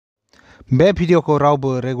बे भिडिअखौ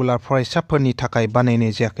रावबो रेगुलार फरायसाफोरनि थाखाय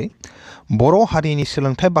बानायनाय जायाखै। बर' हारिनि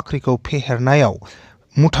सोलोंथाइ बाख्रिखौ फेहेरनायाव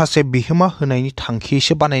मुथासे बिहोमा होनायनि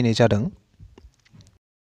थांखियैसो बानायनाय जादों।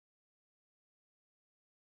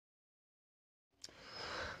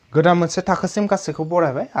 गोदान मोनसे थाखोसिम गासैखौ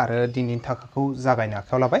बरायबाय आरो दिनैनि थाखोखौ जागायनो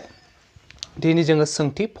आखायाव लाबाय। दिनै जोङो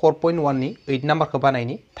सोंथि 4.1 नि 8 नाम्बारखौ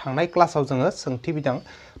बानायनि। थांनाय क्लासाव जोङो सोंथि बिदां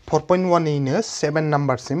 4.1 निनो 7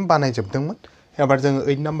 नाम्बारसिम बानायजोबदोंमोन। एबार जोङो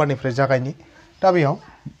 8 नाम्बारनिफ्राय जागायनि। दा बेयाव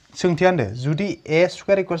सोंथिया होनदो जुदि a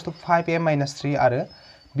square equals to 5a minus 3 आरो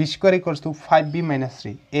b square equals to 5b minus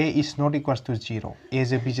 3 a is not equals to 0 a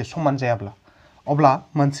जो b जो समान जायाब्ला अब्ला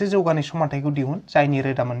मोनसे जौगानाय समानथायखौ दिहुन जायनि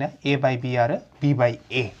रोदा मोननाया a बाय b आरो b बाय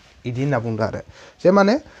a इदि होनना बुंदो आरो जे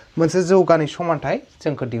माने मोनसे जौगानाय समानथाय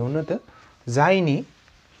जोंखौ दिहुननो दो जायनि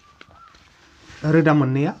रोदा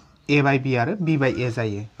मोननाया a बाय b आरो b बाय a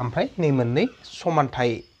जायो। ओमफ्राय नै मोननै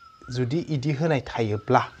समानथाय जुदि इदि होनाय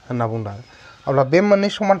थायोब्ला होनना बुंदो आरो अब्ला बे मोननै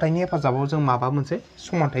समानथायनि हेफाजाबाव जों माबा मोनसे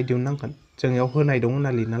समानथाय दिहुननांगोन। जों याव होनाय दं होनना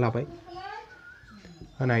लिरना लाबाय।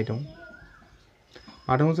 होनाय दं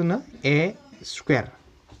मा दं जोंनो a square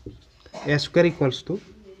equals to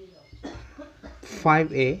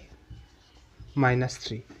 5a minus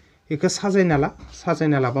 3 इखौ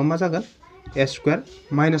साजायना लाबा मा जागोन a square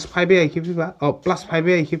minus 5a इखि faba plus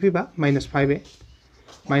 5a इखि faba minus 5a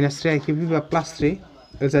minus 3 इखि faba plus 3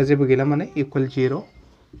 ओजा जेबो गैला माने इक्वल 0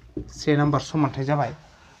 से नाम्बार समानथाय जाबाय।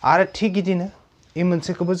 आरो थिग इदिनो इ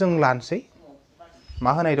मोनसेखौबो जों लानोसै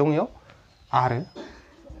मा होनाय दं याव आरो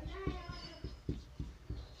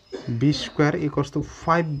b square equals to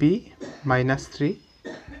 5b minus 3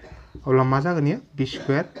 अब्ला मा जागोन इयो b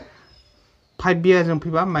स्क्वायर 5b जों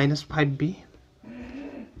faba minus 5b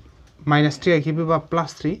minus 3 इखि faba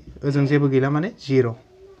plus 3 ओजों जेबो गैला माने 0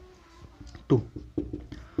 2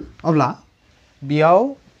 अब्ला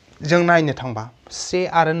बेयाव जों नायनो थांबा से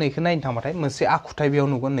आरो नैखौ नायनो थांबाथाय मोनसे आखुथाय बेयाव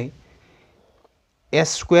नुगोन नै a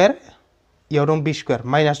स्क्वायर इयाव दं b स्क्वायर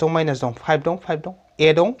माइनस दं 5 दं a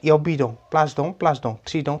दं इयाव b दं प्लस दं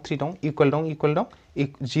 3 दं इक्वल दं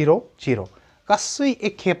 0 0 गासै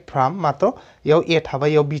एखेफ्राम मात्र इयाव a थाबा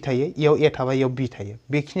इयाव b थायो इयाव a थाबा इयाव b थायो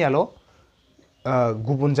बेखिनियाल'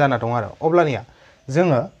 गुबुन जाना दं आरो अब्लानिया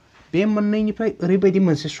जोङो बे मोननैनिफ्राय ओरैबायदि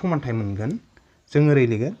मोनसे समानथाय मोनगोन जों ओरै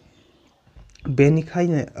लिरगोन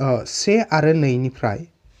बेनिखायनो से आरो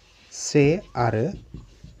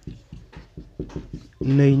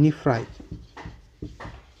नैनिफ्राय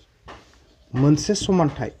मोनसे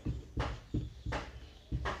समानथाय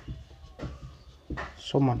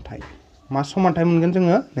मा समानथाय मोनगोन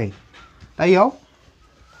जोङो नै दा इयाव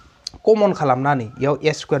कमन खालामनानै इयाव a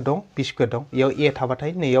स्क्वायर दं b स्क्वायर दं इयाव a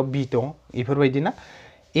थाबाथाय नैयाव b दं इफोरबायदि ना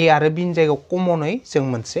a आरो b नि जायगायाव कमनै जों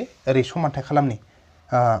मोनसे ओरै समानथाय खालामनि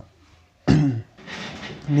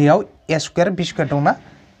नैयाव a स्क्वायर b स्क्वायर दंना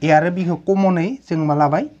a आरो b खौ कमनै जों मा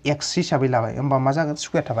लाबाय x हिसाबै लाबाय होमबा मा जागोन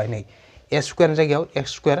स्क्वायर थाबाय नै a स्क्वायर जायगायाव x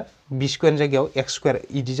स्क्वायर b स्क्वायर जायगायाव x स्क्वायर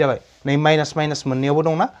इदि जाबाय नै माइनास माइनास मोननैयावबो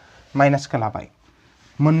दंना माइनासखौ लाबाय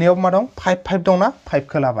मोननैयाव मा दं 5 दंना 5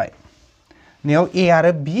 खौ लाबाय नैयाव a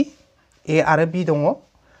आरो b दङ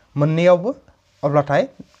मोननैयावबो अब्लाथाय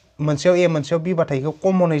मोनसेयाव a मोनसेयाव b बाथाय इखौ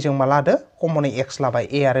कमनै जों मा लादो कमनै x लाबाय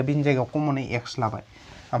a आरो b नि जायगायाव कमनै x लाबाय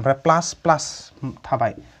ओमफ्राय प्लास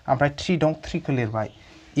थाबाय ओमफ्राय 3 दं 3 खौ लिरबाय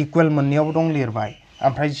इक्वल मोननैयावबो दं लिरबाय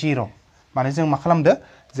ओमफ्राय 0 माने जों मा खालामदो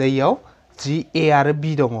जे इयाव जि a आरो b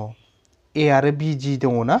दङ a आरो b जि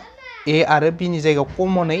दङ ना a आरो b नि जायगायाव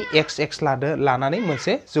कमनै x लानानै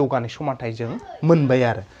मोनसे जौगानाय समानथाय जों मोनबाय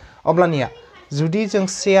आरो अब्लानिया जुदि जों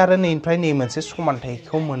से आरो नैनिफ्राय नै मोनसे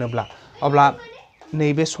समानथायखौ मोनोब्ला अब्ला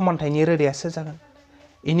नैबे समानथायनि रोदाया सोर जागोन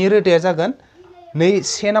इनि रोदाया जागोन नै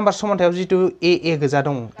से नाम्बार समानथायाव जितु a गोजा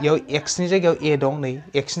दं इयाव x नि जायगायाव a दं नै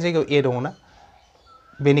x नि जायगायाव a दङ ना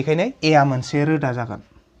बेनिखायनो a आ मोनसे रोदा जागोन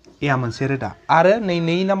a आ मोनसे रोदा आरो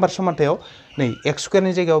नै नाम्बार समानथायाव नै x स्क्वायर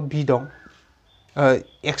नि जायगायाव b दं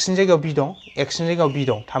x नि जायगायाव b दं x नि जायगायाव b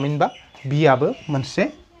दं थामहिनबा b आबो मोनसे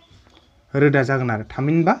रोदा जागोन आरो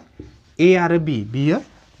थामहिनबा a आरो b बियो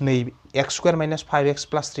नै x square minus 5x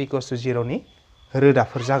plus 3 equals to 0 नि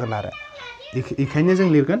रोदाफोर जागोन आरो बेखायनो जों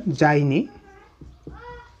लिरगोन जायनि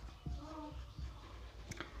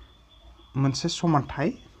मोनसे समानथाय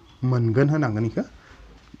मोनगोन होनांगोन इखो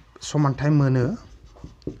समानथाय मोनो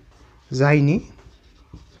जायनि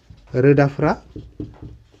रोदाफोरा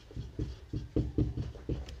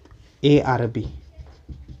a आरो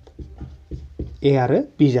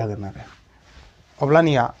b जागोन आरो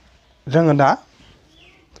अब्लानिया जोङो दा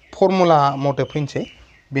फर्मुला मथे फैनोसै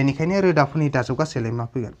बेनिखायनो रोदाफोरनि दाजाब गासैलाय मा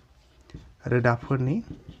फैगोन रोदाफोरनि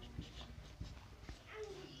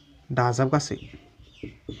दाजाब गासै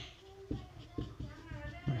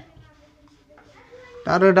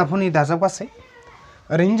दा रोदाफोरनि दाजाब गासै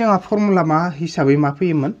ओरैनो जोंहा फर्मुला मा हिसाबै मा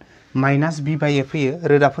फैयोमोन माइनास बी बाय ए फैयो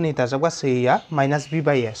रोदाफोरनि दाजाब गासैया minus B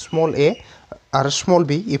bye a small ए आरो स्मल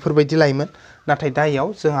बी बेफोरबायदि लायोमोन नाथाय दा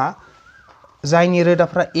इयाव जोंहा जायनि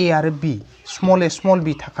रोदाफ्रा ए आरो B small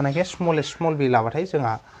B थाखानायखाय small B लाबाथाय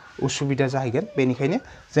जोंहा उसुबिदा जाहैगोन बेनिखायनो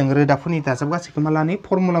जों रोदाफोरनि दाजाब गासैखौ मा लानि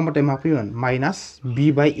फर्मुला मथे मा फैयोमोन माइनास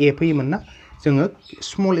बी बाय ए फैयोमोन ना जोङो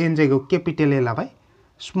स्मल ए नि जायगायाव केपिटेल ए लाबाय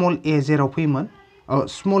स्मल ए जेराव फैयोमोन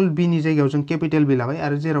स्मल बी नि जायगायाव जों केपिटेल बी लाबाय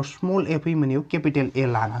आरो जेराव स्मल ए फैयोमोन इयाव केपिटेल ए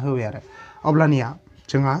लाना होबाय आरो अब्लानिया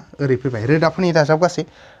जोंहा ओरै फैबाय रोदाफोरनि दाजाब गासै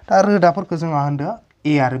दा रोदाफोरखौ जोंहा होनदो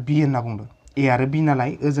ए आरो बी होनना बुंदों ए आरो बी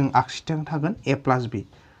नालाय ओजों आगसिथिं थागोन ए प्लास बी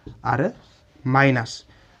आरो माइनास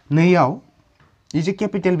नैयाव इजे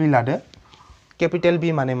केपिटेल बी लादो केपिटेल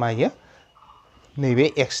बी माने मा इयो नैबे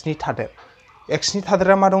एक्सनि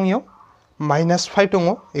थादेरा मा दं इयाव माइनास 5 दङ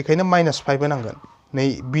बेखायनो माइनास 5 होनांगोन नै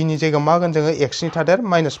बी नि जायगायाव मा होगोन जोङो एक्सनि थादेर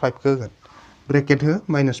माइनास 5 खौ होगोन ब्रेकेट हो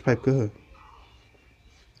माइनास 5 खौ हो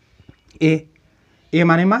ए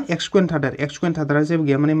माने मा एक्स स्क्वायर थादेरा जेबो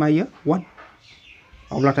गैया माने मा इयो 1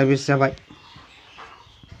 अब्लाथाय बेसे जाबाय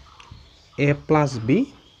ए प्लास बी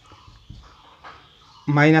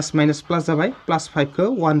माइनास प्लास जाबाय प्लास 5 खौ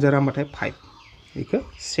 1 जों रानबाथाय 5 बेखौ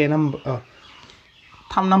 3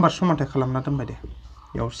 नाम्बार समानथाय खालामना दोनबाय दे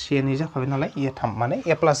बेयाव से नै जाखाबाय नालाय ए 3 माने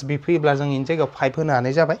ए प्लास बी फैयोब्ला जों इनि जायगायाव 5 होनो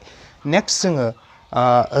हानाय जाबाय नेक्स्ट जोङो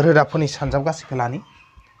रोदाफोरनि सानजाब गासैखौ लानि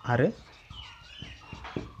आरो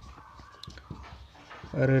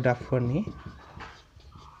रोदाफोरनि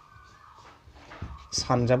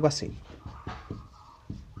सानजाब गासै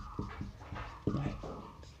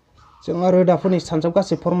जोङो रोदाफोरनि सानजाब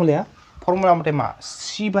गासै फर्मुला मथे मा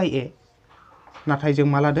सी बाय ए नाथाय जों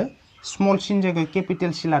मा लादो स्मल सिन जायगायाव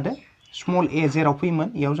केपिटेल सी लादो स्मल ए जेराव फैयोमोन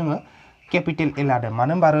इयाव जोङो केपिटेल ए लादो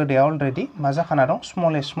मानो होनबा रोदाया अलरेडि मा जाखाना दं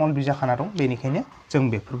स्मल बी जाखाना दं बेनिखायनो जों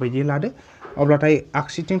बेफोरबायदि लादो अब्लाथाय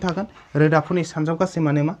आगसिथिं थागोन रोदाफोरनि सानजाब गासै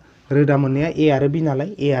माने मा रोदा मोननाया ए आरो बी नालाय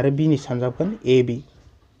ए आरो बी नि सानजाबगोन ए बी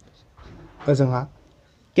ओजोंहा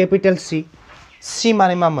केपिटेल सी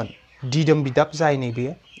माने मामोन दिदोम बिदाब जाय नै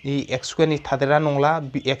बेयो एक्स स्क्वायरनि थादेरा नंला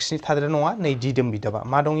एक्सनि थादेरा नङा नै दिदोम बिदाबा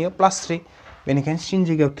मा दं इयो प्लास 3 बेनिखायनो सिन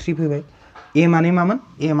जायगायाव 3 फैबाय ए माने मामोन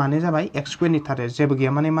ए माने जाबाय एक्स स्क्वायरनि थादेर जेबो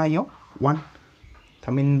गैया माने मा इयाव 1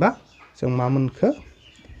 थामहिनबा जों मा मोनखो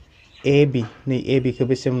ए बी नै ए बी खौ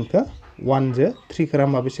बेसे मोनखो 1 जो 3 खौ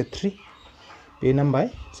रानबा बेसे 3 बे नाम्बार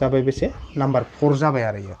जाबाय बेसे नाम्बार 4 जाबाय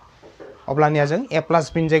आरो इयो अब्लानिया जों ए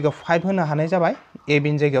प्लास बी नि जायगायाव 5 होनो हानाय जाबाय ए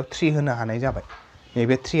बी नि जायगायाव 3 होनो हानाय जाबाय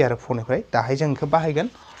नैबे 3 आरो 4 निफ्राय दाहाय जों इखौ बाहायगोन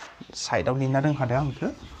साइडआव लिरना दोनखादों आं इखौ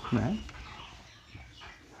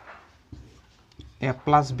ए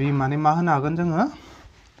प्लास बी माने मा होनो हागोन जोङो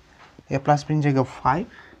ए प्लास बी नि जायगायाव 5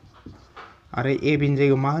 आरो ए बी नि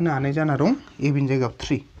जायगायाव मा होनो हानाय जाना दं ए बी नि जायगायाव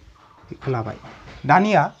 3 बेखौ लाबाय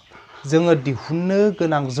दानिया जोङो दिहुननो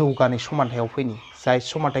गोनां जौगानाय समानथायाव फैनि जाय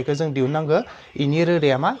समानथायखौ जों दिहुननांगो इनि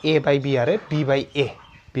रोदाया मा ए बाय बी आरो बी बाय ए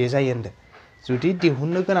बे जायो होनदो जुदि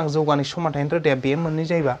दिहुननो गोनां जौगानाय समानथायनि रोदाया बे मोननै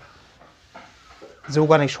जायोबा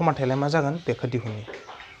जौगानाय समानथायलाय मा जागोन बेखौ दिहुननि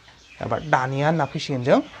एबा दानिया होनना फैसिगोन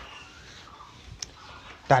जों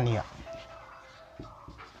दानिया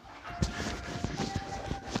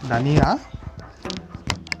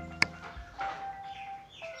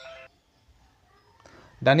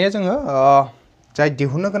जोङो जाय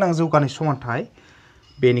दिहुननो गोनां जौगानाय समानथाय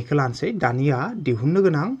बेनिखौ लानोसै दानिया दिहुननो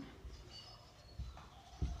गोनां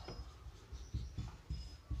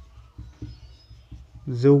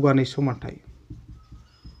जौगानाय समानथाय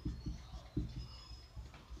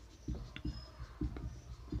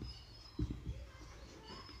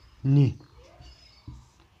नि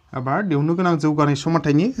आबार दिहुननो गोनां जौगानाय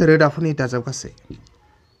समानथायनि रोदाफोरनि दाजाब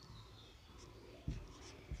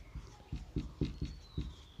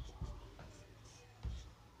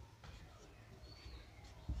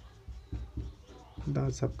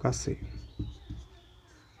गासै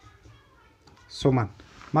समान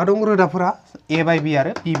मा दं रोदाफोरा ए बाय बी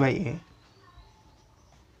आरो बी बाय ए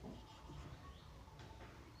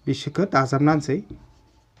बिसोरखौ दाजाबना होनसै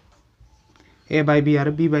ए बाय बी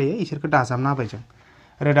आरो बी बाय ए इसोरखौ दाजाबना होबाय जों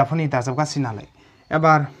रोदाफोरनि दाजाब गासै नालाय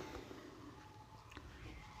एबार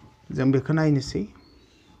जों बेखौ नायनोसै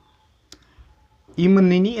इ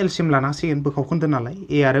मोननैनि एलसिएम लानांसिगोन बोखाव खोन्दो नालाय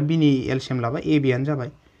ए आरो बी नि एलसिएम लाबा ए बी आनो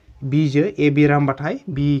जाबाय बी जो ए बी रानबाथाय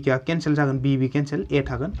बी का कैंसिल जागोन बी कैंसिल ए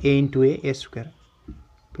थागोन ए इनटू ए स्क्वायर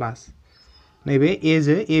प्लस नैबे ए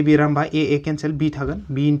जो A B रानबा A cancel B थागोन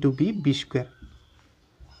बी इनटू बी स्क्वायर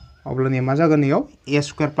अब्लानिया मा जागोन इयाव ए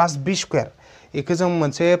स्क्वायर प्लस बी स्क्वायर इखौ जों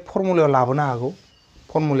मोनसे फर्मुलायाव लाबोनो हागौ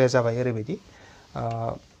फर्मुलाया जाबाय ओरैबायदि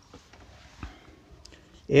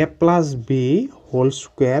a plus b whole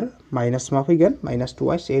square minus मा फैगोन माइनस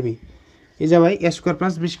 2 ab ये जाबाय a square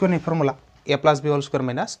plus b square नि formula a plus b whole square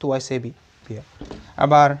minus 2 ab बेयो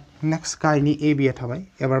आबार नेक्स्ट गायनि ab आ थाबाय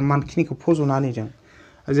एबार मानखिनिखौ फज'नानै जों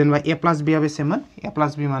जेनेबा a plus b uh बेसेमोन a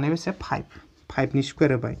plus b माने बेसे 5 नि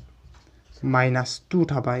स्क्वायर होबाय माइनस 2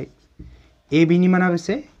 थाबाय ab नि माना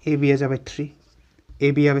बेसे ab आ जाबाय 3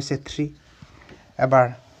 ab आ बेसे 3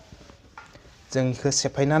 एबार जों इखौ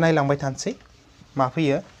सेफायना नायलांबाय थानोसै मा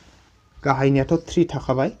फैयो गाहायनियाथ' 3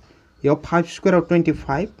 थाखाबाय याव 5 स्क्वायर आव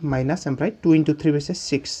 25 माइनस ओमफ्राय 2 into 3 बेसे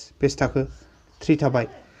 6 बेसताखौ 3 थाबाय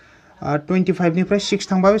 25 निफ्राय 6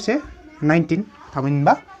 थांबा बेसे 19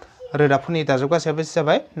 थामहिनबा रोदाफोरनि दाजाबगासैया बेसे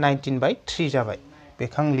जाबाय 19/3 जाबाय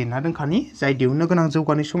बेखौ आं लिरना दोनखानि जाय दिहुननो गोनां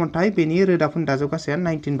जौगानाय समानथाय बेनि रोदाफोरनि दाजाबगासैया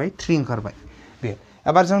 19/3 ओंखारबाय बे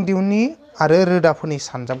एबार जों दिहुननि आरो रोदाफोरनि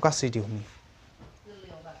सानजाबगासै दिहुननि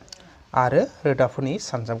आरो रोदाफोरनि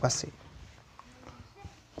सानजाबगासै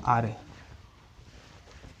आरो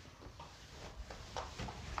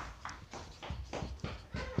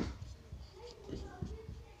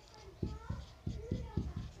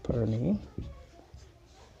फोरनि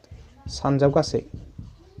सानजाबगासै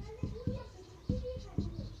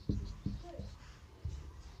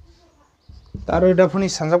दा रोदाफोरनि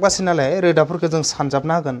सानजाबगासै नालाय रोदाफोरखौ जों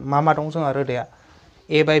सानजाबना होगोन मा दं जोंहा रोदाया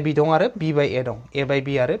a by b दं आरो b by a दं a by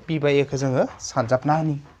b आरो b by a खौ जोङो सानजाबना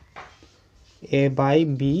होनि a by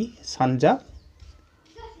b सानजाब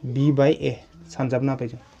b by a सानजाबना होबाय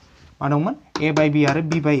जों मा दंमोन a by b आरो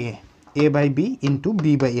b by a by b into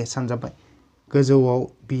b by a सानजाबबाय गोजौआव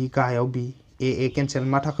b गाहायाव b a केन्सेल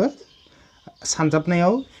मा थाखो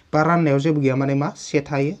सानजाबनायाव बा राननायाव जेबो गैया माने मा से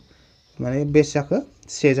थायो माने बेसे जाखो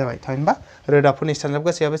से जाबाय थामहिनबा रोदाफोरनि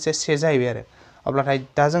सानजाबगासैया बेसे से जाहैबाय आरो अब्लाथाय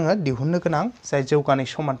दा जोङो दिहुननो गोनां जाय जौगानाय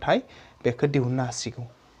समानथाय बेखौ दिहुननो हासिगौ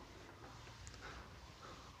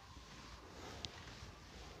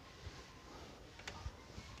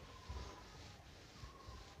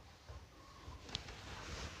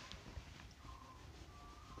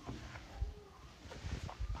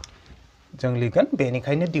जों लिरगोन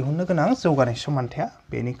बेनिखायनो दिहुननो गोनां जौगानाय समानथाया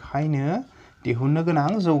बेनिखायनो दिहुननो गोनां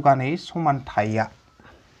जौगानाय समानथाया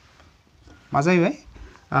मा जाहैबाय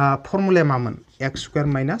फर्मुलाया मामोन x स्क्वायर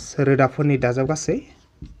माइनास रोदाफोरनि दाजाबगासै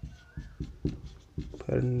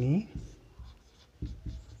फोरनि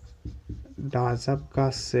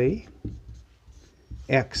दाजाबगासै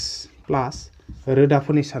x प्लस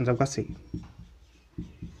रोदाफोरनि सानजाबगासै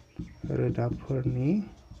रोदाफोरनि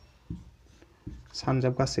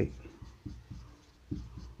सानजाबगासै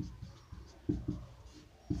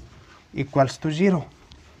equals to 0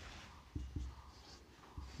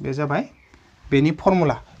 बे जाबाय बेनि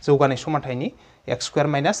फर्मुला जौगानाय समानथायनि x स्क्वायर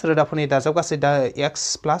माइनास रोदाफोरनि दाजाबगासै दा x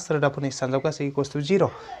प्लस रोदाफोरनि सानजाबगासै equals to 0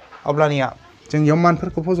 अब्लानिया जों याव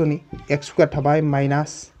मानफोरखौ फज'नि x स्क्वायर थाबाय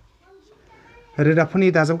माइनास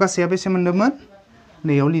रोदाफोरनि दाजाबगासैया बेसे मोनदोंमोन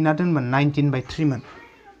नैयाव लिरना दोनमोन 19/3 मोन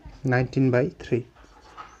 19/3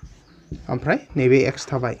 ओमफ्राय नैबे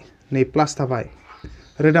x थाबाय नै प्लास थाबाय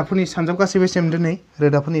रोदाफोरनि सानजाबगासै बेसे मोनदों नै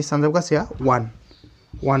रोदाफोरनि सानजाबगासैया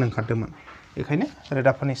 1 ओंखारदोंमोन बेखायनो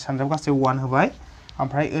रोदाफोरनि सानजाबगासै 1 होबाय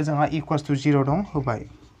ओमफ्राय ओजोंहा इक्वल्स टु 0 दं होबाय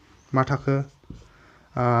मा थाखो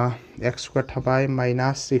x स्क्वायर थाबाय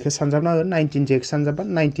माइनास बेखौ सानजाबना हो 19 जे x सानजाबा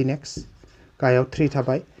 19x गाहायाव 3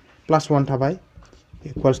 थाबाय प्लस 1 थाबाय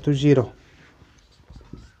इक्वल्स टु 0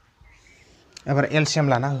 एबार एलसीएम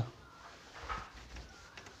लाना हो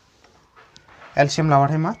एलसीएम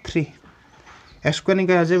लाबाथाय मा 3 x स्क्वायर नि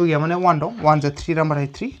गाया जेबो गैया माने 1 दं 1 जो 3 रानबाथाय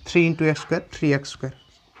 3 into x square 3x square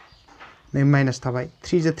नै माइनास थाबाय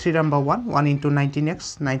 3 जो 3 रानबा 1 into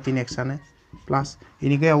 19x आनो प्लस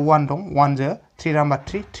इनि गायाव 1 दं 1 जो 3 रानबा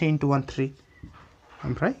 3 into 1 3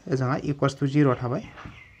 ओमफ्राय ओजोंहा इक्वल्स टु 0 थाबाय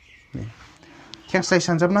खेंस्लाय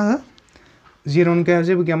सानजाबना हो 0 नि गाया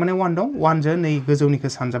जेबो गैया माने 1 दं 1 जो नै गोजौनिखौ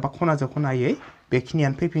सानजाबा खनाजों खनायै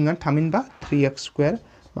बेखिनियानो फैफिनगोन थामहिनबा 3x square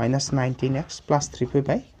minus 19x plus 3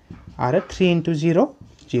 फैबाय आरो 3 into 0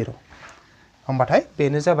 0 होमबाथाय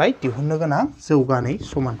बेनो जाबाय दिहुननो गोनां जौगानाय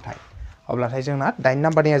समानथाय अब्लाथाय जोंना 9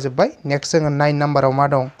 नाम्बारनिया जोब्बाय नेक्स्ट जोङो 9 नाम्बाराव मा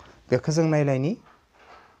दं बेखौ जों नायलायनि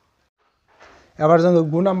एबार जोङो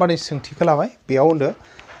 9 नाम्बारनि सोंथिखौ लाबाय बेयाव होनदो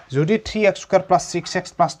जुदि 3x square plus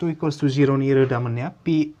 6x plus 2 equals to 0 नि रोदा मोननाया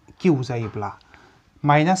p q जायोब्ला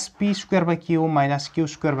minus p square by q minus q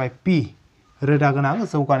square by p रोदा गोनां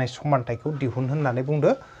जौगानाय समानथायखौ दिहुन होननानै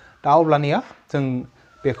बुंदो दा अब्लानिया जों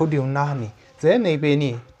बेखौ दिहुनना होनि जे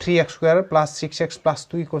नैबेनि 3x square plus 6x plus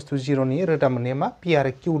 2 equals to 0 नि रोदा मोननाया मा p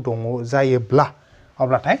आरो q दङ जायोब्ला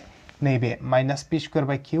अब्लाथाय नैबे minus p square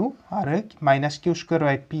by q आरो minus q square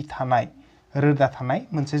by p थानाय रोदा थानाय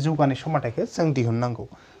मोनसे जौगानाय समानथायखौ जों दिहुननांगौ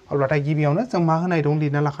अब्लाथाय गिबियावनो जों मा होनाय दं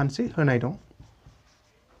लिरना लाखानोसै होनाय दं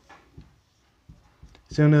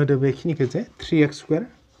जोंनो होदो बेखिनिखौ जे 3x²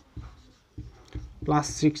 +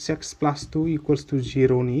 6x + 2 =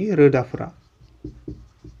 0 नि रोदाफोरा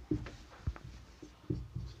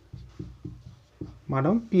मा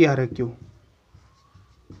दं p आरो q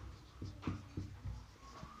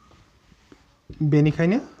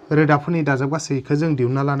बेनिखायनो रोदाफोरनि दाजाब गासैखौ जों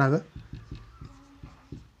दिहुनना लानांगौ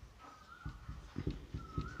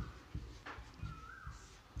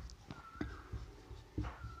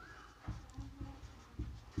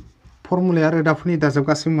फर्मुलाया रोदाफोरनि दाजाब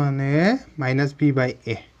गासै माने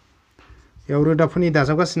 -b/a याव रोदाफोरनि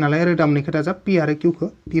दाजाब गासै नालाय रोदा मोननैखौ दाजाब p आरो q खौ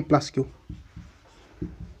p + q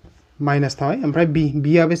माइनास थाबाय ओमफ्राय b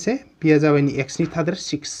आ बेसे b आ जाबाय नै x नि थादेर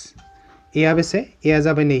 6 a आ बेसे a आ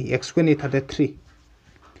जाबाय नै x² नि थादेर 3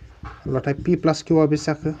 अब्लाथाय p + q आ बेसे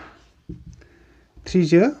जाखो 3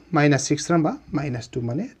 जो -6 रानबा -2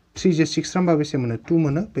 माने 3 जो 6 रानबा बेसे मोनो 2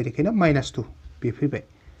 मोनो बेनिखायनो -2 बे फैबाय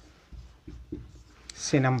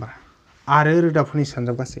से नाम्बार आरो रोदाफोरनि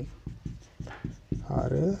सानजाब गासै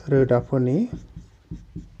आरो रोदाफोरनि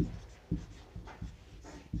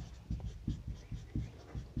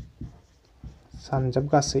सानजाब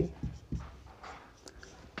गासै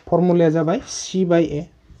फर्मुलाया जाबाय c/a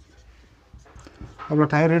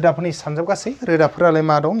अब्लाथाय रोदाफोरनि सानजाब गासै रोदाफोरालाय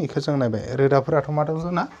मा दं बेखौ जों नायबाय रोदाफोराथ' मा दं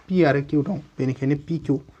जोंना p आरो q दं बेनिखायनो p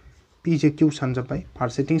जो q सानजाबबाय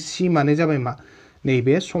फारसेथिं c माने जाबाय मा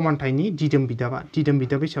नैबे समानथायनि दिदोम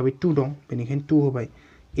बिदाब हिसाबै 2 दं बेनिखायनो 2 होबाय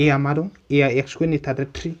a आ मा दं a आ x² नि थादेर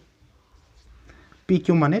 3 pq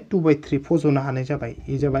माने 2/3 फज'नो हानाय जाबाय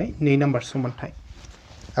बे जाबाय 2 नाम्बार समानथाय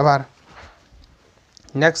एबार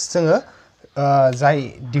नेक्स्ट जोङो जाय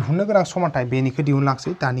दिहुननो गोनां समानथाय बेनिखौ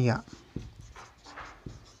दिहुनलांसै दानिया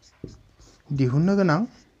दिहुननो गोनां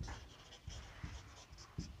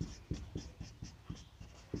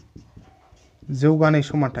जौगानाय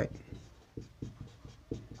समानथाय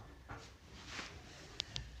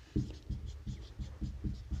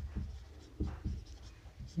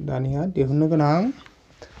दानिया दिहुननो गोनां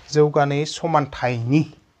जौगानाय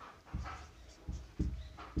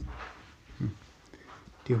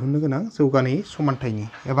समानथायनि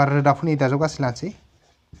एबार रोदाफोरनि दाजाब गासै लानोसै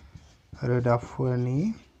रोदाफोरनि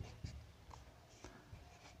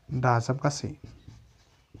दाजाब गासै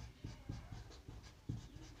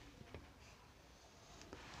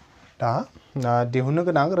दा दिहुननो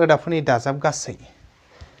गोनां रोदाफोरनि दाजाब गासै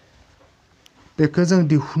बेखौ जों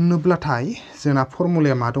दिहुननोब्लाथाय जोंना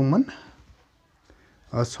फर्मुलाया मा दंमोन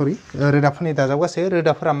सरि रोदाफोरनि दाजाब गासै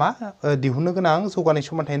रोदाफोरा मा दिहुननो गोनां जौगानाय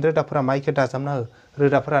समानथायनि रोदाफोरा मा इखौ दाजाबना हो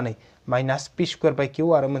रोदाफोरा नै -p²/q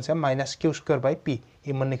आरो मोनसे -q²/p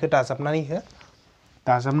इ मोननैखौ दाजाबनानै हो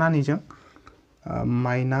दाजाबनानै जों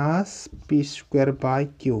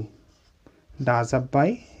 -p²/q दाजाबबाय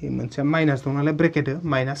मोनसे माइनास दं नालाय ब्रेकेट हो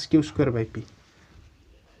 -q²/p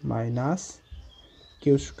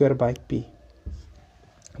 -q²/p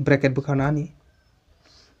ब्रेकेट बोखारना होनि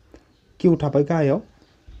q थाबाय गाहायाव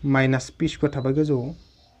 -p² थाबाय गोजौआव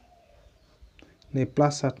नै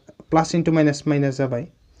प्लास इनटु माइनास जाबाय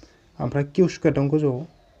ओमफ्राय q² दं गोजौआव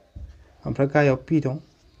ओमफ्राय गाहायाव p दं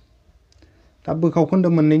दा बोखावखोन्दो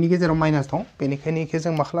मोननैनि गेजेराव माइनास दं बेनिखायनो इखौ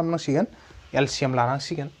जों मा खालामनांसिगोन एलसिएम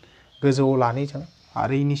लानांसिगोन गोजौआव लानि जों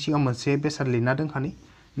आरो इनि सिगां मोनसे बेसाद लिरना दोनखानि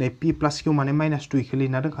नै p + q माने -2 इखौ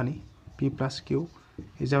लिरना दोनखानि p + q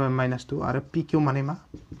इ जाबाय -2 आरो pq माने मा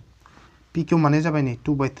pq माने जाबाय नै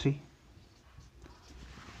 2/3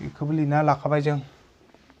 बेखौबो लिरना लाखाबाय जों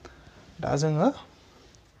दा जोङो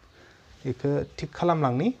बेखौ थिक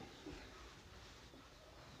खालामलांनि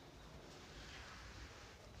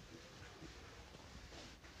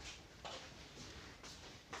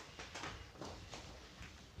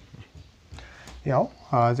याव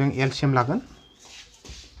जों एलसिएम लागोन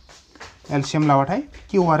एलसिएम लाबाथाय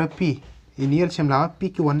q आरो p इनि एलसिएम लाबा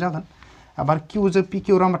pq आनो जागोन आबार q जो pq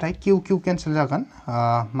रानबाथाय q केन्सेल जागोन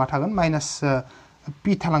मा थागोन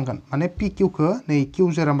 -p थालांगोन माने pq खौ नै q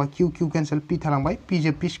जो रानबा q केन्सेल p थालांबाय p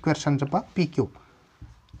जो p² सानजाबबा pq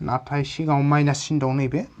नाथाय सिगाङाव माइनास सिन दं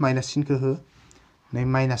नैबे माइनास सिनखौ हो नै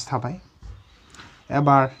माइनास थाबाय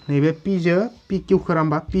एबार नैबे p जो pq खौ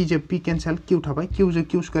रानबा p जो p केन्सेल q थाबाय q जो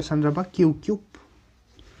q² सानजाबा q³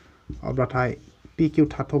 अब्लाथाय pq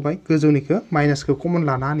थाथ'बाय गोजौनिखौ माइनासखौ कमन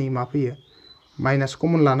लाना होनि मा फैयो माइनास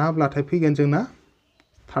कमन लाना होब्लाथाय फैगोन जोंना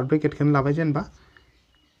थार्ड ब्रेकेटखौनो लाबाय जेनेबा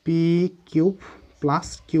p³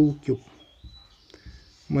 + q³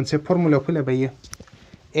 मोनसे फर्मुलायाव फैलायबाय इयो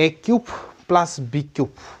a³ + b³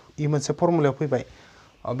 इ मोनसे फर्मुलायाव फैबाय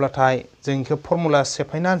अब्लाथाय जों इखौ फर्मुला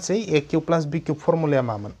सेफायना होनसै a³ + b³ फर्मुलाया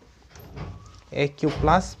मामोन a³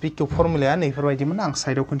 + b³ फर्मुलाया नैफोरबायदिमोन आं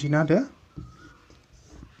साइडआव खिन्थिना होदो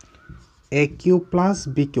a³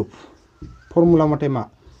 + b³ फर्मुला मथे मा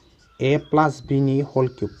a plus b नि whole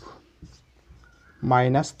cube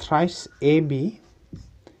minus thrice ab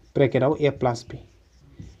ब्रैकेटआव a plus b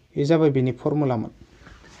ये जाबाय बिनि फर्मुलामोन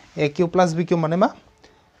a cube plus b cube माने मा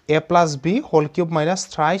a plus b whole cube minus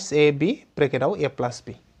thrice ab ब्रैकेटआव a plus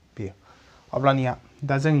b बियो अब्लानिया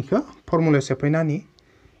दा जों इखो फर्मुलायाव सेफायनानि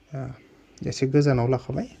एसे गोजानाव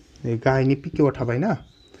लाखाबाय नै गाहायनि pq थाबाय ना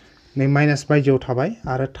नै माइनास बायजोआव थाबाय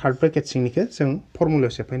आरो थार्ड ब्रैकेट सिंनिखौ जों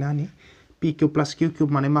फर्मुलायाव सेफायनानि pq plus q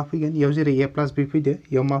cube माने मा फैगोन इयाव जेरै a plus b फैदो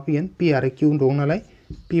इयाव मा फैगोन p आरो q दं नालाय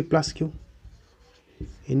p plus q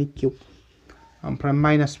इनि क्यूब ओमफ्राय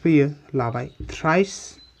माइनास फैयो लाबाय थ्राइस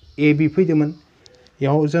ab फैदोंमोन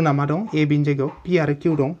इयाव जोंना मा दं ab नि जायगायाव p आरो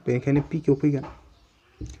q दं बेनिखायनो pq फैगोन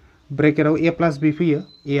ब्रैकेटआव a plus b फैयो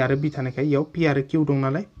a आरो b थानायखाय इयाव p आरो q दं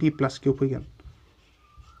नालाय p plus q फैगोन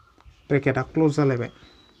ब्रैकेटआ क्लोज जालायबाय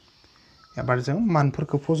एबार जों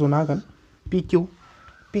मानफोरखौ फज'नो हागोन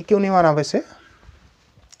pq नि माना बेसे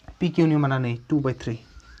pq नि माना नै 2/3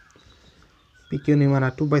 pq नि माना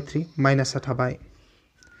 2/3 माइनासआ थाबाय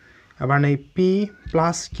एबार नै p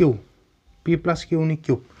plus q नि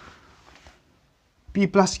क्यूब p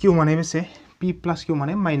plus q माने बेसे p plus q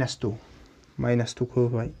माने -2 खौ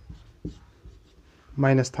होबाय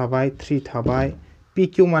माइनास थाबाय 3 थाबाय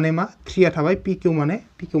pq माने मा 3 आ थाबाय pq माने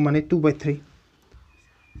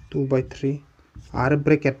 2/3 आरो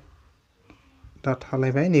ब्रैकेट दा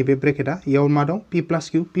थालायबाय नैबे ब्रैकेटआ इयाव मा दं p plus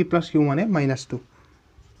q माने -2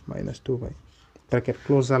 बाय ब्रैकेट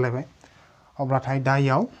क्लोज जालायबाय अब्लाथाय दा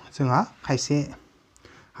इयाव जोंहा खायसे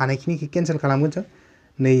हानायखिनिखौ केन्सेल खालामगोन जों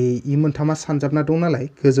नै इ मोनथामा सानजाबना दं नालाय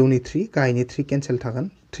गोजौनि 3 गाहायनि 3 केन्सेल थागोन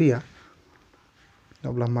 3 आ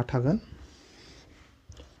अब्ला मा थागोन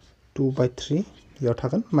 2/3 इयाव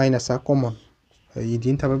थागोन माइनासआ कमन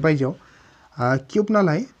इदिनो थाबाय बायजोआव क्यूब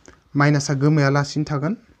नालाय माइनासआ गोमायालासिनो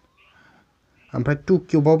थागोन ओमफ्राय 2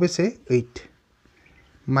 क्यूबआव बेसे 8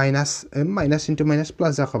 माइनास इनटु माइनास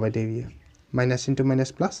प्लास जाखाबाय दे बियो माइनास इनटु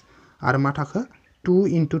माइनास प्लास आरो मा थाखो 2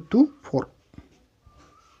 × 2 4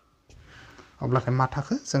 अब्लाथाय मा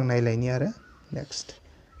थाखो जों नायलायनि आरो नेक्स्ट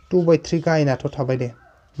 2/3 गायनाथ' थाबाय दे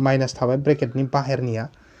माइनास थाबाय ब्रैकेटनि बाहेरनिया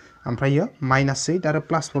ओमफ्राय इयो -8 आरो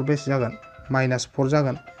 +4 बेसे जागोन -4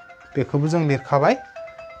 जागोन बेखौबो जों लिरखाबाय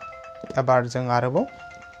एबार जों आरोबाव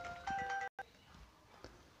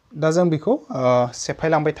दा जों बेखौ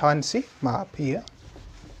सेफायलांबाय थानोसै मा फैयो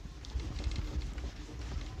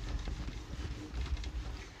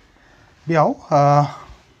बेयाव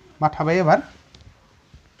मा थाबाय एबार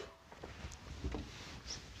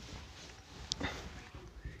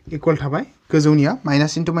इक्वल थाबाय गोजौनिया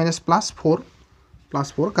माइनास इनटु माइनास +4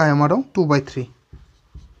 गाहायाव मा दं 2/3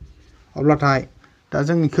 अब्लाथाय दा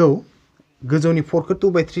जों इखौ गोजौनि 4 खौ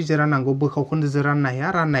 2/3 जो राननांगौ बोखावखोन्दो जो राननो हाया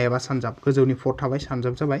राननो हायाबा सानजाब गोजौनि 4 थाबाय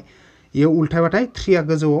सानजाब जाबाय इयो उल्थायबाथाय 3 आ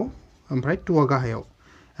गोजौआव ओमफ्राय 2 आ गाहायाव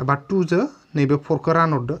एबा 2 जो नैबे 4 खौ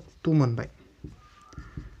रानहरदो 2 मोनबाय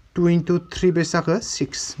 2 × 3 बेसे जाखो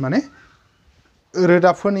 6 माने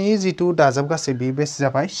रोदाफोरनि जितु दाजाब गासै बे बेसे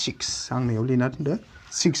जाबाय 6 आं नैयाव लिरना दोनदो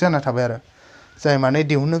 6 जाना थाबाय आरो जाय माने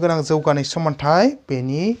दिहुननो गोनां जौगानाय समानथाय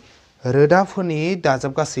बेनि रोदाफोरनि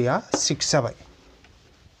दाजाब गासैया 6 जाबाय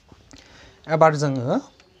एबार जोङो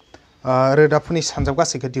रोदाफोरनि सानजाब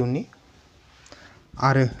गासैखौ दिहुननि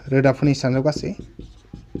आरो रोदाफोरनि सानजाब गासै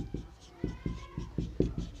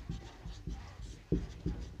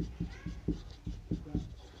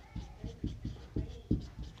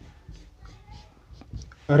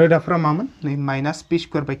रोदाफोरा मामोन नै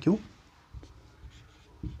 -p²/q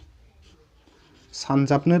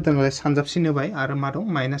सानजाबनो दोनलाय सानजाबसिन होबाय आरो मा दं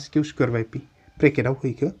 -q²/p ब्रेकेटआव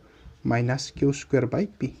होयैखो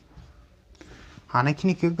 -q²/p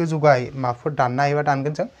हानायखिनिखौ गोजौ गाहाय माबाफोर दाननो हायोबा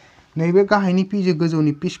दानगोन जों नैबे गाहायनि p जो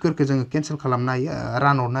गोजौनि p² खौ जोङो केन्सेल खालामनो हायो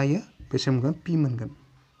रानहरनो हायो बेसे मोनगोन p मोनगोन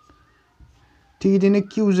थिग बिदिनो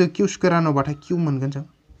q जो q² रानोबाथाय q मोनगोन जों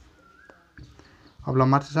अब्ला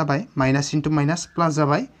मा जाबाय माइनास इनटु माइनास प्लास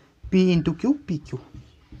जाबाय p × q pq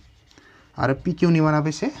आरो pq नि माना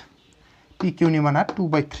बेसे pq नि माना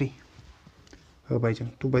 2/3 होबाय जों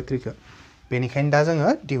 2/3 खौ बेनिखायनो दा जोङो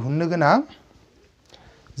दिहुननो गोनां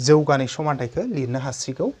जौगानाय समानथायखौ लिरनो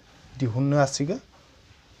हासिगौ दिहुननो हासिगौ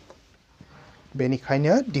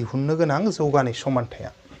बेनिखायनो दिहुननो गोनां जौगानाय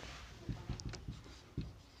समानथाया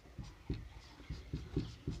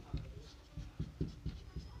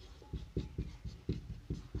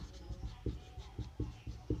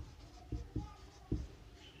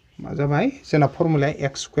मा जाबाय जोंना फर्मुलाया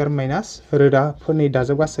x² माइनास रोदाफोरनि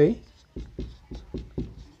दाजाब गासै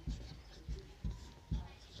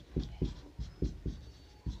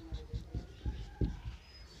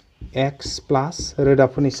x प्लस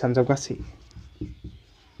रोदाफोरनि सानजाब गासै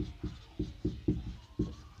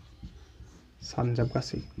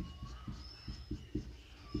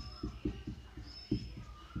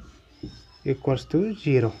इक्वल्स टू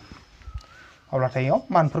 0 अब्लाथाय इयाव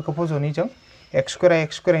मानफोरखौ फज'नि जों x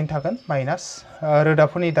स्क्वायर थागोन माइनास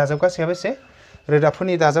रोदाफोरनि दाजाब गासैया बेसे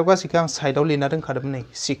रोदाफोरनि दाजाब गासैखौ आं साइडआव लिरना दोनखादोंमोन नै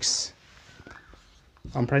 6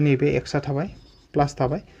 ओमफ्राय नैबे x आ थाबाय प्लास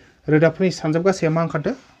थाबाय रोदाफोरनि सानजाब गासैया मा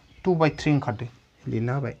ओंखारदो 2/3 ओंखारदो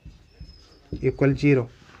लिरना होबाय इक्वल 0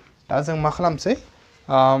 दा जों मा खालामसै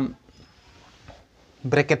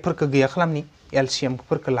ब्रेकेटफोरखौ गैया खालामनि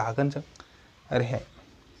एलसीएमफोरखौ लागोन जों ओरैहाय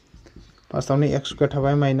फार्स्टआवनो x स्क्वायर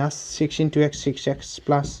थाबाय माइनास 6 × x 6x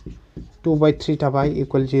प्लास 2/3 थाबाय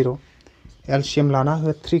इक्वल 0 एलसीएम लाना हो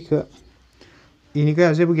 3 खौ इनि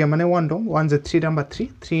गाया जेबो गैया माने 1 दं 1 जो 3 दामबा 3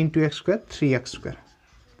 3 × x स्क्वायर 3x स्क्वायर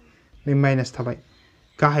नै माइनास थाबाय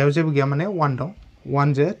गाहायाव जेबो गैया माने 1 दं 1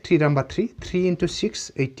 जो 3 दामबा 3 3 × 6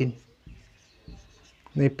 18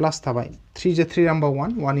 नै प्लास थाबाय 3 जो 3 दामबा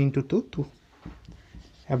 1 1 × 2 2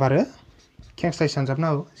 एबारो खेंस्लाय सानजाबना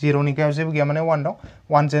हो 0 नि गायाव जेबो गैया माने 1 दं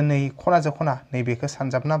 1 जो नै खनाजों खना नै बेखौ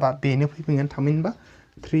सानजाबना बा बेनो फैगोन थामहिनबा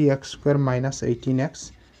 3x स्क्वायर माइनास 18x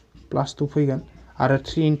प्लास 2 फैगोन आरो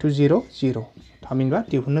 3 × 0 0 थामहिनबा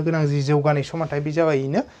दिहुननो गोनां जि जौगानाय समानथाय बे जाबाय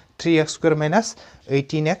इनो 3x स्क्वायर माइनास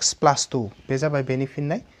 18x प्लास 2 बे जाबाय बेनि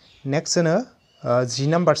फिननाय नेक्स्ट जोङो 10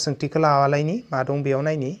 नम्बर सोंथिखौ लालायनि मा दं बेयाव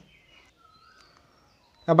नायनि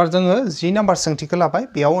एबार जोङो 10 नम्बर सोंथिखौ लाबाय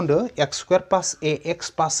बेयाव होनदो x square pliers ax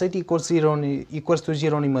pliers 8 equals to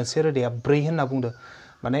 0 नि मोनसे रोदाया 4 होनना बुंदो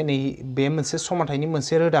माने नै बे मोनसे समानथायनि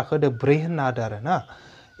मोनसे रोदाखौ होदो 4 होनना होदो आरो ना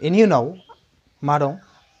इनि उनाव मा दं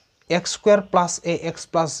x square pliers ax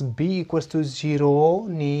pliers b equals to 0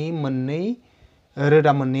 नि मोननै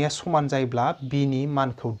रोदा मोननैया समान जायोब्ला b नि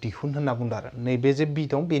मानखौ दिहुन होनना बुंदो आरो नैबे जे b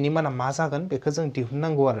दं बेनि माना मा जागोन बेखौ जों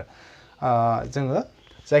दिहुननांगौ आरो जोङो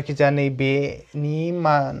जायखिजाया नै बेनि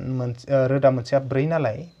मान रोदा मोनसेया 4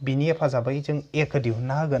 नालाय बिनि हेफाजाबै जों a खौ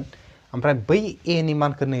दिहुनना होगोन ओमफ्राय बै a नि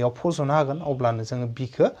मानखौ नैयाव फज'ना होगोन अब्लानो जोङो b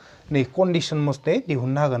खौ नै कन्डिशन मथे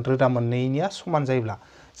दिहुनना होगोन रोदा मोननैनिया समान जायोब्ला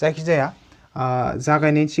जायखिजाया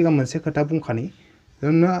जागायनायनि सिगां मोनसे खोथा बुंखानि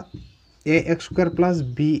जोंनो ax square pliers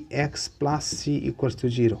bx pliers c equals to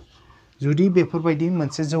 0 जुदि बेफोरबायदि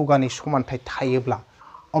मोनसे जौगानाय समानथाय थायोब्ला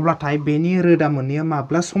अब्लाथाय बेनि रोदा मोननैया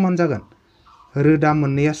माब्ला समान जागोन रोदा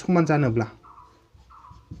मोननैया समान जानोब्ला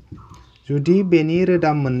जुदि बेनि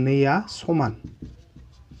रोदा मोननैया समान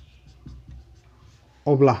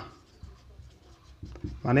अब्ला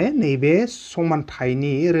माने नैबे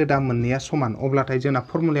समानथायनि रोदा मोननैया समान अब्लाथाय जोंना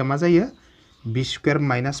फर्मुलाया मा जायो b square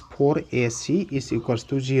minus 4ac is equals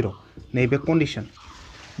to 0 नैबे condition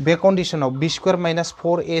bay कन्डिशनाव b square minus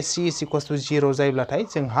 4ac is equals to 0 जायोब्लाथाय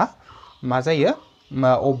जोंहा मा जायो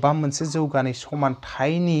अबेबा मोनसे जौगानाय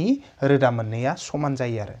समानथायनि रोदा मोननैया समान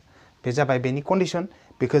जायो आरो बे जाबाय बेनि कन्डिशन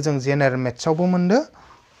बेखौ जों जेनेरेल मेथ्सआवबो मोनदो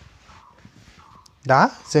दा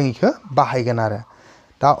जों इखौ बाहायगोन आरो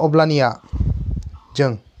दा अब्लानिया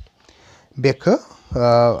जों बेखौ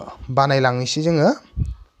बानायलांनोसै जोङो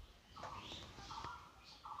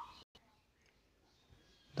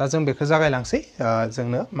दा जों बेखौ जागायलांसै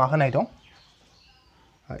जोंनो मा होनाय दं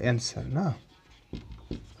एन्सार ना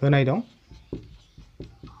होनाय दं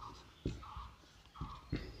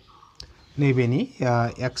नैबेनि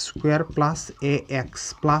x square pliers ax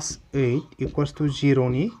pliers 8 equals to 0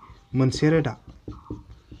 नि मोनसे रोदाया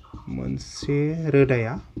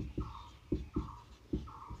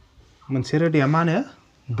मा होनो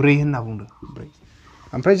 4 होनना बुंदो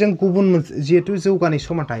 4 ओमफ्राय जों गुबुन जिहेतु जौगानाय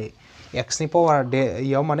समानथाय x नि पावार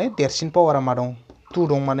इयाव माने देरसिन पावारा मा दं 2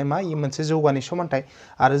 दं माने मा इ मोनसे जौगानाय समानथाय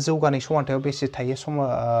आरो जौगानाय समानथायाव बेसे थायो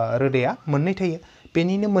रोदाया मोननै थायो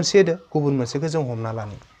बेनिनो मोनसे होदो गुबुन मोनसेखौ जों हमना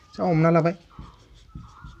लानि जों हमना लाबाय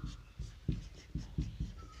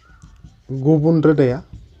गुबुन रोदाया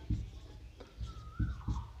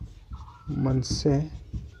मोनसे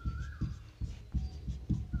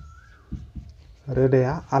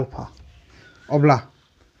रोदाया आल्फा अब्ला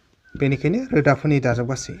बेनिखायनो रोदाफोरनि दाजाब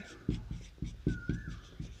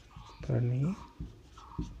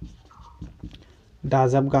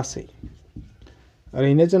गासै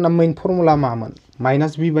ओरैनो जोंना मेन फर्मुला मामोन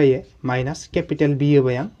minus b bye a minus capital b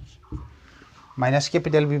होबाय आं minus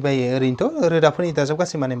capital b bye a ओरैनोथ' रोदाफोरनि दाजाब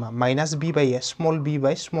गासै माने मा minus b bye a small b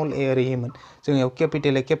by small a ओरै होयोमोन जों याव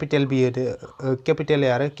कैपिटल b होदो कैपिटल a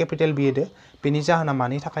आरो कैपिटल b होदो बेनि जाहोना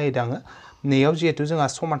मानि थाखाय होदो आङो नैयाव जिहेतु जोंहा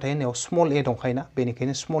समानथाय होनायाव स्मॉल a दंखायोना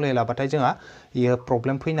बेनिखायनो स्मॉल a लाबाथाय जोंहा इयो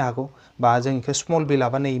प्रब्लेम फैनो हागौ बा जों इखौ स्मॉल b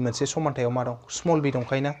लाबा नै मोनसे समानथायाव मा दं स्मॉल b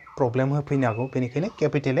दंखायोना प्रब्लेम होफैनो हागौ बेनिखायनो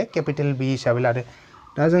कैपिटल a कैपिटल b हिसाबै लादो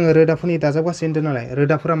दा जोङो रोदाफोरनि दाजाब गासै होनदों नालाय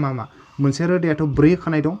रोदाफोरा मा मोनसे रोदायाथ' 4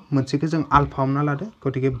 होखानाय दं मोनसेखौ जों आल्फा हमना लादो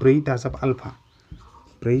गतिके 4 दाजाब आल्फा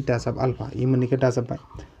इ मोननैखौ दाजाबबाय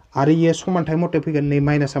आरो इयो समानथाय मथे फैगोन नै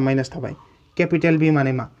माइनासा माइनास थाबाय कैपिटल b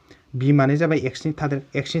माने मा b माने जाबाय x नि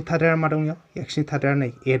थादेरा मा दं इयाव x नि थादेरा नै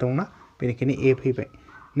a दंना बेनिखायनो a फैबाय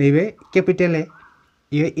नैबे केपिटेल ए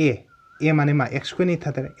ए माने मा x स्क्वायर नि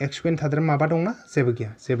थादेरा माबा दंना जेबो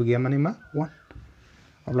गैया माने मा 1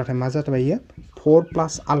 अब्लाथाय मा जाबाय इयो 4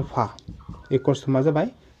 प्लस अल्फा इक्वल्स टू मा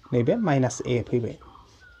जाबाय नैबे माइनास a फैबाय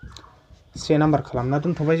से नाम्बार खालामना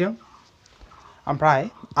दोनथ'बाय जों ओमफ्राय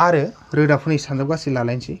आरो रोदाफोरनि सानजाब गासै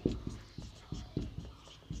लालायनोसै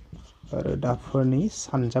रोदाफोरनि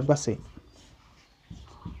सानजाब गासै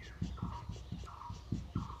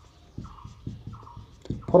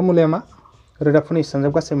फर्मुलाया मा रोदाफोरनि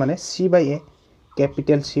सानजाब गासै माने c bye a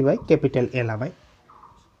capital c by capital a लाबाय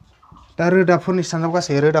दा रोदाफोरनि सानजाब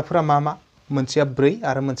गासै रोदाफोरा मा मोनसेया 4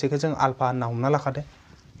 आरो मोनसेखौ जों आल्फा होनना हमना लाखादो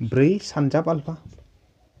 4 सानजाब आल्फा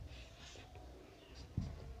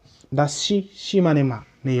दा c माने मा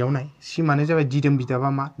नैयाव नाय c माने जाबाय दिदोम बिदाबा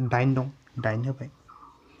मा 8 दं 8 होबाय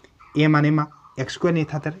a माने मा x स्क्वायर नि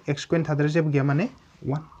थादेर जेबो गैया माने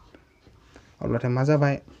 1 अब्लाथाय मा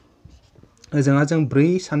जाबाय ओजोंहा जों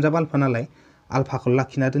 4 सानजाब आल्फा नालाय आल्फाखौ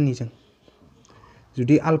लाखिना दोननि जों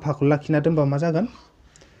जुदि आल्फाखौ लाखिना दोनबा मा जागोन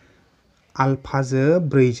आल्फाजो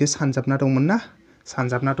 4 जो सानजाबना दंमोन ना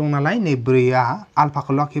सानजाबना दं नालाय नै 4 आ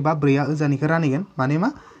आल्फाखौ लाखिबा 4 आ ओजानिखौ रानहैगोन माने मा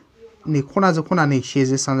नै खनाजों खना नै 1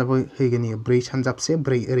 जो सानजाब हैगोन इयो 4 सानजाबसे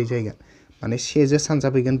 4 ओरै जायगोन माने 1 जो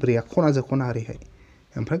सानजाब हैगोन 4 आ खनाजों खना ओरैहाय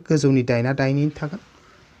ओमफ्राय गोजौनि दाइना दाइनैनो थागोन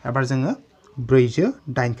एबार जोङो 4 जो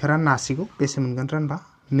 8 खौ राननासिगौ बेसे मोनगोन रानबा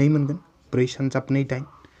 2 मोनगोन 4 सानजाब 2 8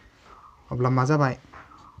 अब्ला मा जाबाय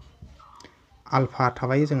आल्फा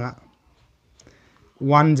थाबाय जोंहा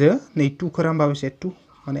 1 जो नै 2 खौ रानबा बेसे 2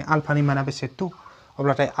 माने आल्फानि माना बेसे 2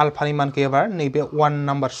 अब्लाथाय आल्फानि मानखौ एबार नैबे 1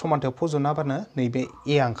 नाम्बार समानथायाव फज'ना होबानो नैबे ए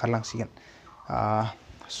आ ओंखारलांसिगोन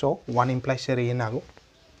स' 1 इमप्लाइस ओरै होनो हागौ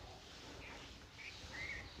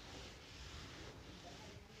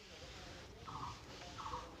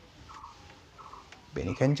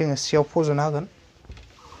बेनिखायनो जोङो सियाव फज'ना होगोन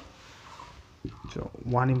स'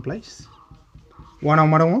 1 इमप्लाइस 1 आव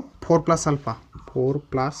मा दङ 4 plus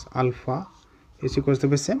alpha is equals to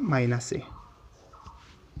बेसे माइनास a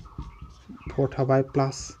 4 थाबाय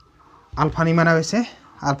प्लास आल्फानि माना बेसे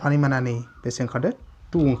आल्फानि माना नै बेसे ओंखारदो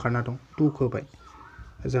 2 ओंखारना दं 2 खौ होबाय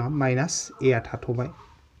जोंहा माइनास a आ थाथ'बाय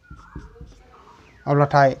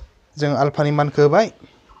अब्लाथाय जों आल्फानि मानखौ होबाय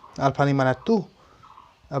आल्फानि माना 2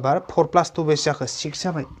 एबार 4 प्लस 2 बेसे जाखो 6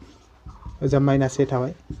 जाबाय ओजा माइनास a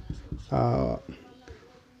थाबाय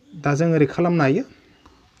दा जों ओरै खालामनो हायो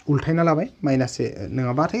उल्थायना लाबाय माइनास a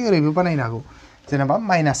नङाबाथाय ओरैबो बानायनो हागौ जेनेबा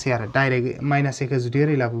माइनास a आरो डाइरेक्ट माइनास a खौ जुदि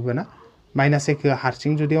ओरै लाबोबाना माइनास a खौ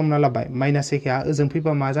हारसिं जुदि हमना लाबाय माइनास a खौ ओजों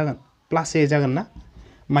फैबा मा जागोन प्लास a जागोन ना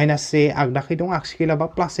माइनास a आगदाखै दं आगसिखै लाबा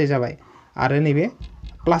प्लास a जाबाय आरो नैबे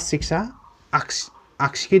प्लास 6 आ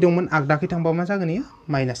आगसिखै दंमोन आगदाखै थांबा मा जागोन इयो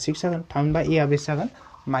माइनास 6 जागोन थामहिनबा a आ बेसे जागोन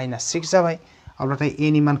माइनास 6 जाबाय अब्लाथाय a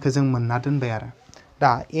नि मानखौ जों मोनना दोनबाय आरो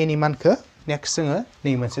दा a नि मानखौ नेक्स्ट जोङो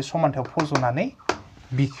नै मोनसे समानथायाव फज'नानै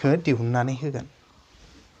b खौ दिहुननानै होगोन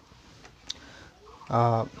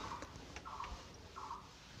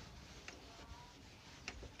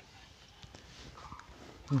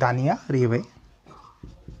दानिया ओरैबाय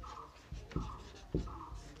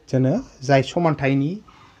जोङो जाय समानथाय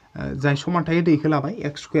दैखौ लाबाय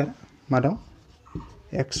x स्क्वायर मा दं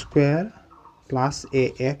x square plus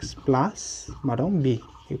ax plus मा दं b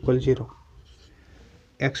equal 0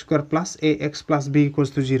 x square plus ax plus b equals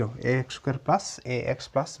to 0 ax square plus ax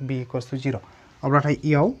plus b equals to 0 अब्लाथाय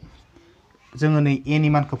इयाव जोङो नै a नि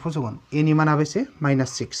मानखौ फज'गोन a नि माना बेसे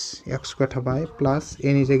माइनास 6 x स्क्वायर थाबाय प्लस a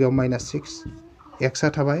नि जायगायाव माइनास 6 x आ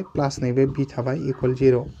थाबाय प्लस नैबे b थाबाय इक्वल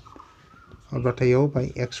 0 अब्लाथाय इयाव होबाय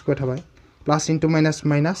x स्क्वायर थाबाय plus into minus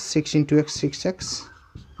minus 6 into x 6x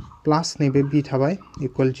plus नैबे b थाबाय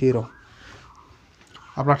इक्वल 0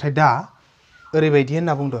 अब्लाथाय दा ओरैबायदि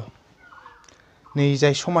होनना बुंदो नै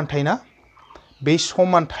जाय समानथाय ना बे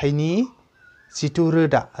समानथायनि जिथु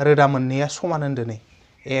रोदा मोननैया समान होनदो नै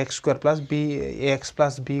ax square plus b ax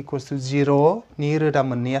plus b equals to 0 नि रोदा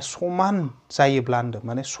मोननैया समान जायोब्ला होनदो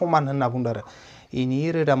माने समान होनना बुंदो आरो इनि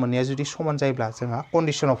रोदा मोननैया जुदि समान जायोब्ला जोंहा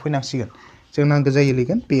कन्डिशनाव फैनांसिगोन जों नांगौ जायो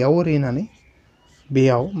लिगोन बेयाव ओरै होननानै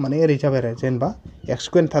बेयाव माने ओरै जाबाय आरो जेनेबा x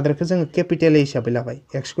स्क्वायर थादेरखौ जोङो केपिटेल a हिसाबै लाबाय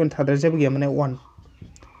x स्क्वायर थादेर जेबो गैया माने 1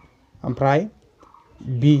 ओमफ्राय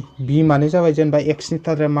b माने जाबाय जेनेबा x नि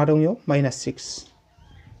थादेरा मा दं इयाव माइनास 6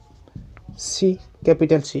 c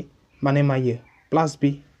कैपिटल c माने मा इयो प्लस b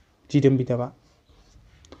दिदोम बिदाबा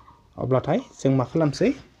अब्लाथाय जों मा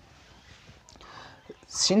खालामसै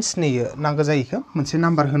सिन्स नैयो नांगौ जायोखौ मोनसे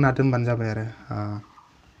नाम्बार होना दोनबानो जाबाय आरो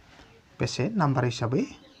बेसे नाम्बार हिसाबै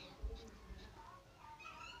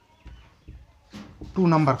 2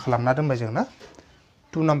 नाम्बार खालामना दोनबाय जों ना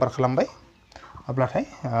 2 नाम्बार खालामबाय अब्लाथाय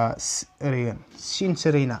ओरै सिन्स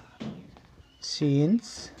ओरैना सिन्स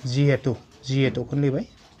जिहेतु खौ लिरबाय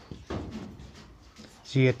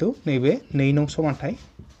जिहेतु नैबे 2 नं समानथाय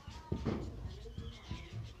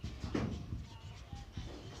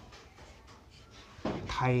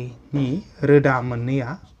थाइनि रोदा मोननैया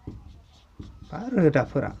बा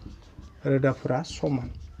रोदाफोरा समान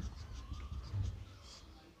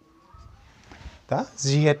दा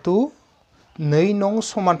जिहेतु 2 नं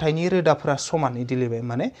समानथायनि रोदाफोरा समान इदि लिरबाय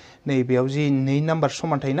माने नैबेयाव जि 2 नाम्बार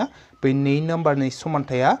समानथाय ना बै 2 नाम्बारनि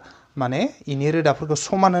समानथाया माने इनि रोदाफोरखौ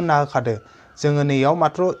समान होना होखादो जोङो नैयाव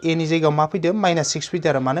मात्र a नि जायगायाव मा फैदो -6 फैदो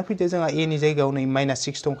आरो मानो फैदो जोंहा a नि जायगायाव नै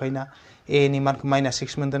 -6 दंखायोना a नि मानखौ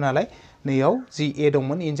 -6 मोनदो नालाय नैयाव जि a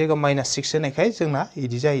दंमोन इनि जायगायाव -6 होनायखाय जोंना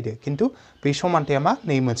इदि जाहैदो किन्तु बै समानथाया मा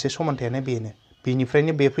नै मोनसे समानथायानो बेनो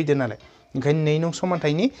बेनिफ्रायनो बे फैदो नालाय ओंखायनो 2 नं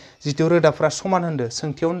समानथायनि जितु रोदाफोरा समान होनदो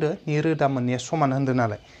सोंथियाव होनदो नि रोदा मोननैया समान होनदो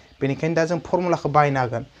नालाय बेनिखायनो दा जों फर्मुलाखौ बाहायनो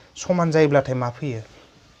हागोन समान जायोब्लाथाय मा फैयो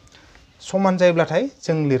समान जायोब्लाथाय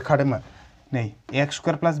जों लिरखादोंमोन नै x²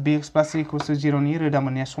 + bx + c = 0 नि रोदा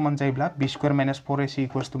मोननैया समान जायोब्ला b² - 4ac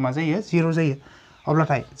 = मा जायो 0 जायो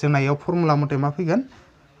अब्लाथाय जोंना याव फर्मुला मथे मा फैगोन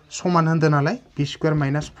समान होनदो नालाय b² -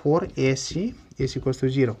 4ac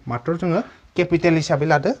 = 0 मात्र जोङो केपिटेल हिसाबै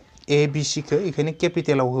लादो a b c खौ इखायनो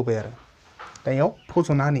केपिटेलाव होबाय आरो दा याव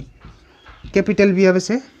फज'ना होनि केपिटेल b आ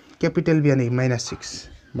बेसे केपिटेल b आ नै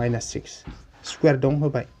 -6 स्क्वायर दं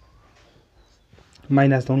होबाय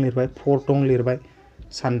माइनास दं लिरबाय 4 दं लिरबाय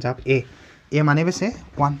सानजाब a माने बेसे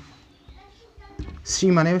 1 c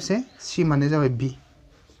माने बेसे c माने जाबाय b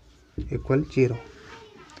 = 0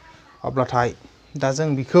 अब्लाथाय दा जों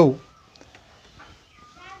बिखौ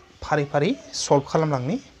फारि फारि सल्भ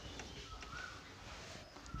खालामलांनि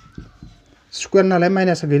स्क्वायर नालाय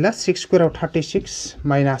माइनास गैला 6 स्क्वायर आव 36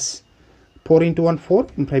 माइनास 4 * 1 4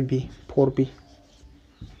 ओमफ्राय b 4b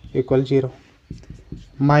 = 0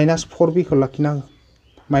 माइनास 4b खौ लाखिना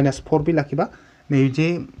माइनास 4b लाखिबा नै जे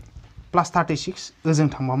प्लास 36 ओजों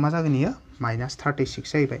थांबा मा जागोन इयो माइनास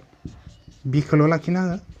 36 जाहैबाय b खौल' लाखिना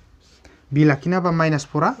हो b लाखिना बा माइनास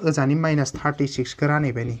 4 आ ओजानि माइनास 36 खौ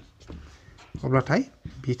रानहैबाय नै अब्लाथाय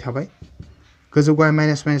b थाबाय गोजौ गाहाय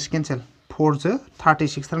माइनास माइनास केन्सेल 4 जो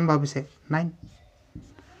 36 रानबा बेसे 9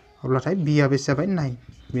 अब्लाथाय b आ बेसे जाबाय 9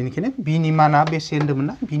 बेनिखायनो b नि माना बेसे होनदोंमोन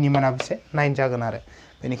ना b नि माना बेसे 9 जागोन आरो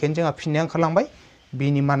बेनिखायनो जोंहा फिननाया ओंखारलांबाय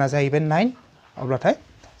b नि माना जाहैबाय 9 अब्लाथाय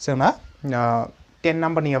जोंना 10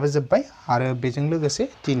 नाम्बारनियाबो जोब्बाय आरो बेजों लोगोसे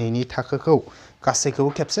दिनैनि थाखोखौ गासैखौबो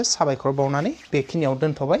खेबसे साबायखर बावनानै बेखिनियाव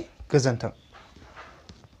दोनथ'बाय गोजोन्थों।